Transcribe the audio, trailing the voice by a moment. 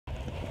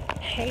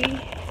Hey,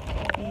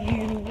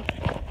 you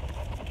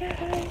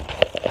guys.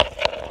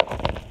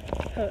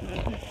 Hold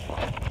on.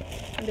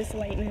 This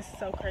lighting is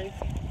so crazy.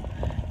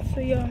 So,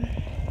 y'all,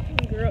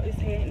 girl is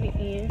heading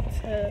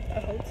into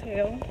a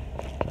hotel.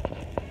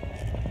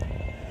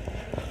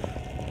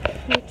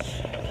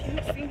 Which, can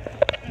you see?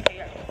 Okay,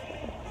 y'all.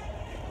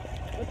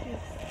 What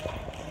is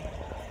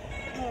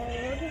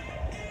called?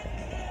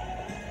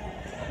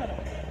 Hold on.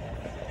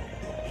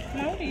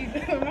 Now, what are you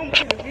doing? I'm looking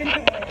at the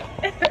video.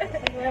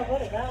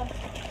 What about?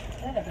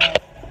 Look at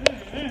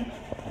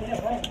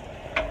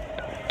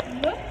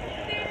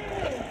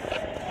this.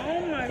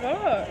 Oh my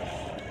gosh.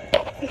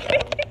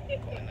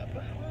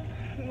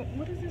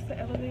 What is this, the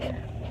elevator?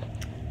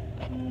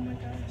 Oh my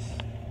gosh.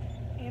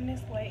 And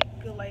it's like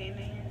good lighting in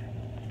here.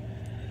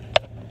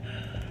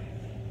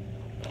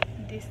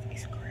 This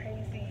is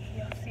crazy.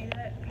 Y'all see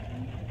that?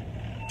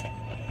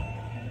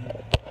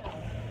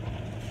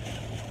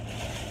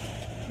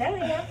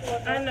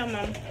 I know,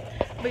 Mom.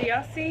 But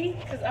y'all see?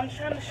 Because I'm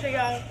trying to show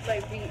y'all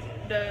like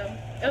the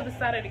other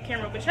side of the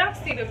camera. But y'all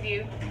see the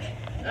view.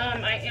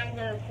 I am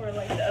going to record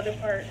like the other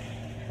part.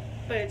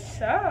 But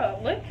y'all,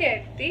 look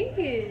at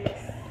this.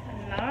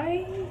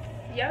 Nice.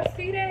 Y'all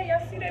see that?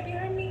 Y'all see that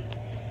behind me?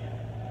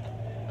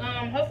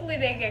 Hopefully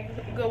they get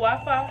good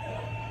Wi-Fi.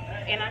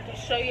 And I can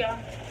show y'all.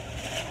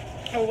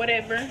 Or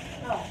whatever.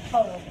 Oh,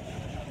 hold on.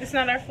 It's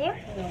not our floor?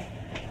 No.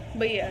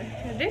 But yeah,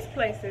 this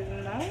place is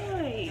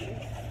nice.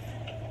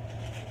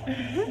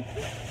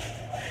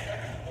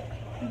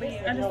 But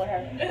yeah,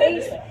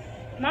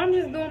 Mom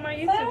just doing my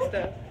YouTube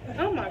stuff.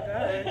 Oh my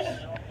gosh.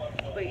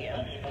 But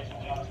yeah.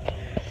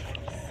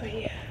 So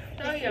yeah.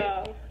 So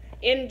y'all,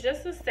 in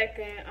just a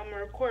second, I'm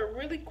gonna record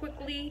really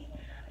quickly.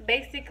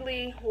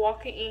 Basically,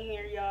 walking in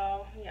here,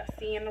 y'all. Y'all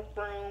see in the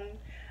room.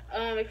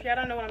 If y'all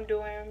don't know what I'm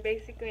doing,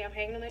 basically I'm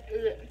hanging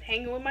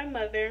with my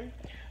mother.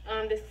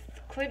 This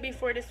clip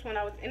before this one,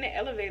 I was in the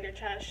elevator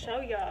trying to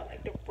show y'all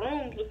like the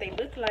rooms, what they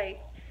look like.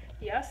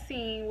 Y'all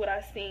seen what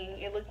I seen.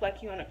 It looked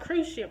like you on a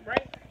cruise ship,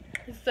 right?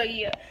 So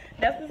yeah,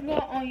 that's what's going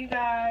on, you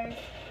guys.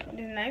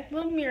 This nice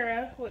little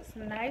mirror with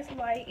some nice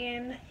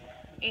lighting,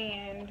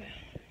 and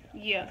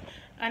yeah,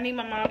 I need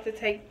my mom to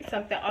take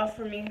something off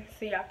for me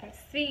so y'all can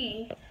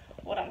see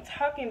what I'm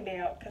talking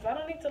about, because I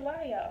don't need to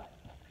lie, y'all.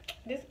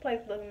 This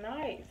place looks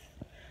nice.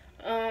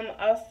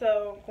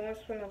 Also going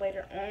swimming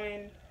later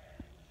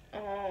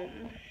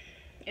on.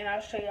 And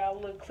I'll show y'all a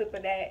little clip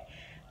of that.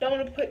 Don't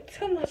want to put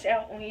too much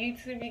out on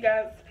YouTube, you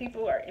guys.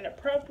 People are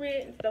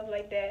inappropriate and stuff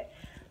like that.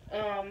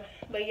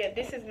 But yeah,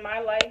 this is my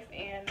life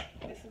and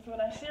this is what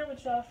I share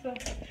with y'all. So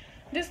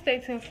just stay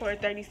tuned for a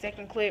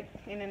 30-second clip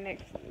in the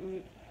next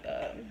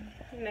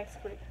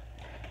clip.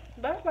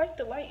 But I like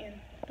the lighting,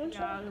 don't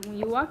y'all? When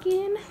you walk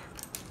in,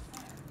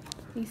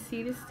 you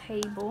see this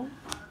table.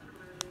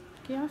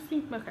 Can y'all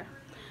see? Okay.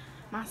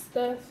 My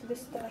stuff,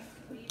 this stuff,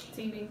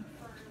 TV.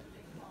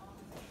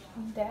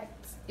 That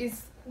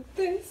is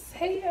this.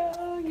 Hey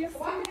y'all, you see?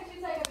 Why can't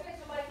you take a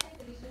picture like this,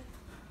 Alicia?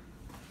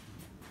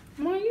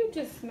 Mom, you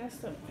just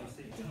messed up.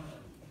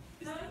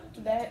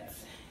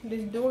 That's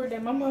this door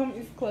that my mom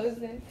is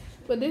closing.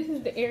 But this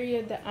is the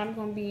area that I'm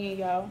gonna be in,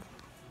 y'all.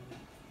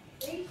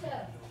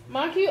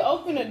 Mom, can you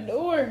open the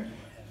door?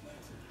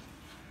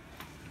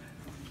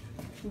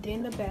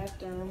 Then the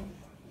bathroom.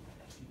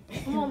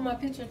 I want my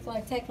pictures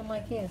like taken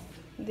like this.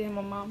 Then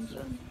my mom's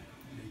room.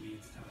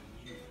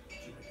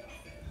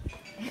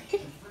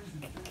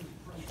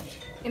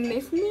 In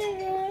this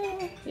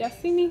mirror, y'all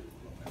see me?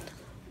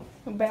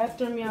 A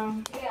bathroom,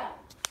 y'all. Yeah.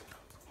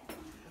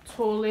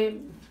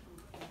 Toilet,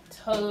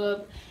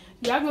 tub.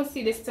 Y'all gonna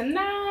see this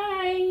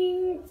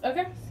tonight.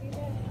 Okay. See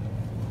that?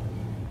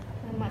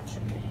 I'm not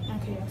tripping.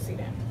 Okay, y'all see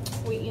that?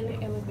 We in the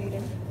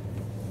elevator.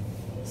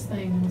 This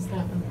thing gonna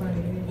stop in front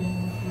of you.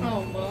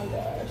 Oh my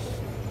gosh.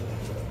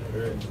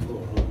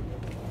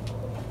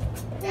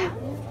 Down?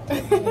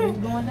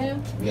 Going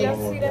down? Y'all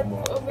see that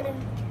over there?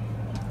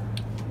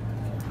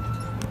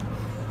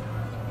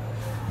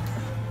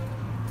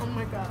 Oh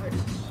my gosh.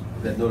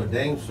 That Notre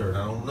Dame shirt,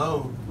 I don't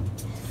know.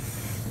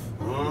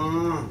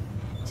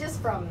 Just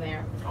from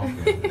there.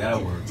 Okay,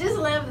 that'll work. Just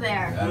live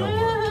there. That'll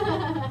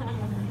work.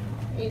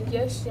 And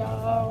yes,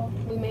 y'all,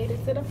 we made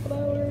it to the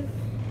floor.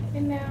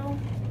 And now,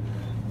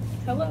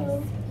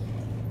 hello.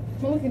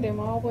 Look at them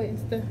all waiting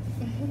stuff.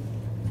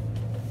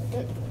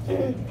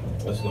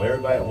 Let's go,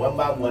 everybody, one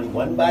by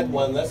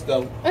one, let's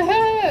go.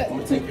 I'm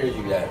gonna take care of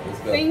you guys, let's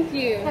go. Thank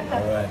you. All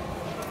right.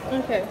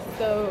 Okay,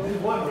 so.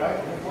 There's one,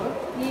 right? There's one?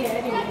 Yeah,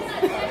 it is.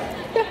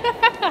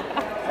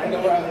 I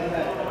know where I'm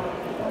at.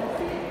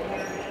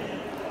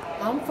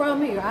 I'm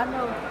from here, I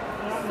know.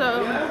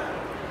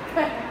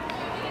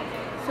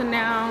 So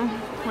now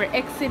we're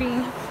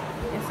exiting.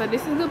 And so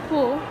this is the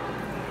pool.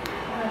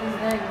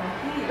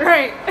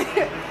 Right.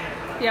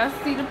 Y'all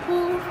see the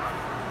pool?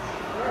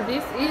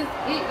 This is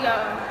it,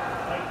 y'all.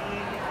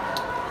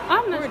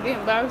 I'm never did,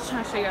 but I was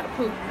trying to show y'all the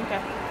pool.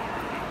 Okay.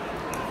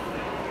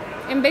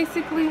 And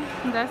basically,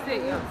 that's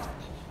it, y'all.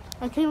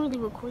 I can't really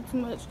record too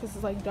much because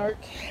it's like dark.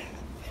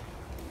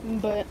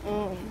 But,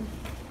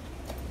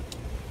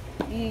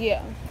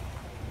 yeah.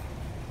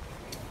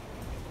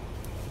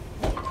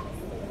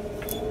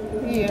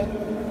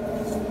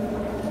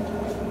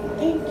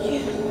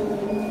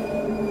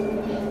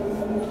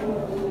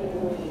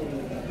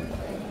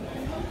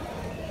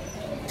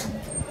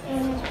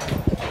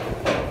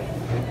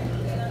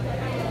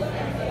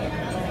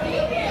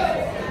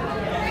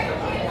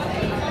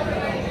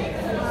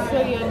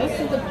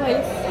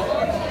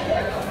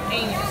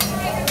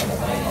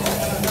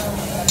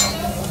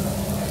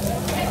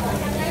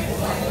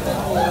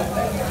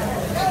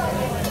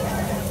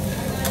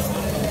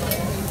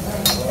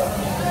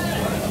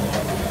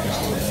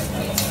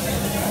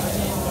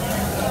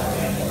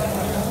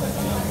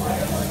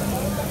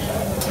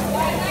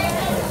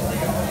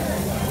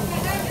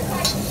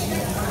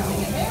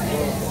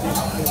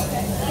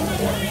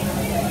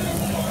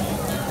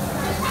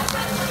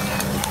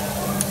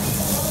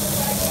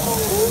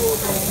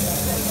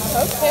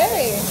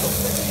 Okay.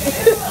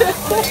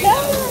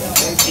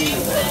 Thank you.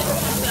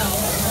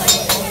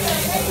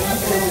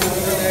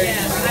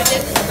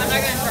 I'm not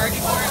gonna charge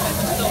you for it, but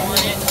I still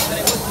want it. But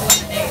it was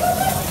 1 day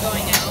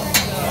going out.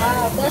 So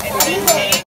Wow, that's it's been